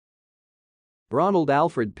Ronald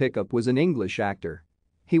Alfred Pickup was an English actor.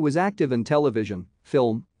 He was active in television,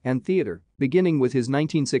 film, and theater, beginning with his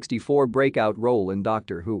 1964 breakout role in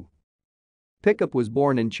Doctor Who. Pickup was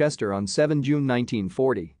born in Chester on 7 June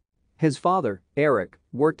 1940. His father, Eric,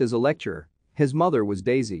 worked as a lecturer. His mother was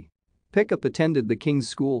Daisy. Pickup attended the King's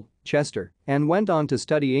School, Chester, and went on to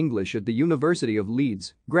study English at the University of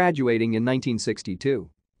Leeds, graduating in 1962.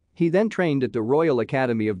 He then trained at the Royal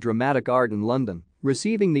Academy of Dramatic Art in London,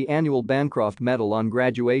 receiving the annual Bancroft Medal on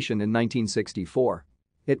graduation in 1964.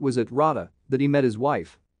 It was at RADA that he met his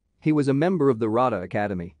wife. He was a member of the RADA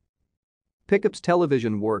Academy. Pickup's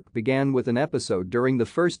television work began with an episode during the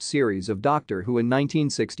first series of Doctor Who in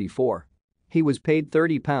 1964. He was paid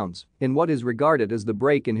 £30 in what is regarded as the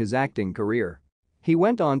break in his acting career. He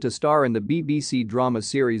went on to star in the BBC drama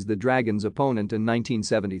series The Dragon's Opponent in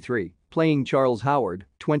 1973, playing Charles Howard,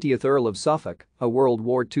 20th Earl of Suffolk, a World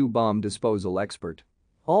War II bomb disposal expert.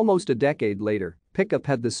 Almost a decade later, Pickup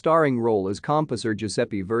had the starring role as Composer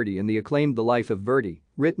Giuseppe Verdi in the acclaimed The Life of Verdi,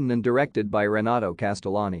 written and directed by Renato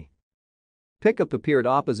Castellani. Pickup appeared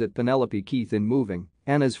opposite Penelope Keith in Moving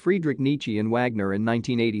and as Friedrich Nietzsche in Wagner in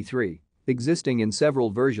 1983. Existing in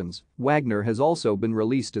several versions, Wagner has also been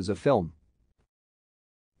released as a film.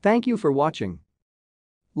 Thank you for watching.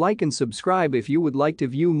 Like and subscribe if you would like to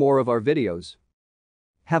view more of our videos.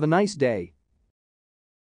 Have a nice day.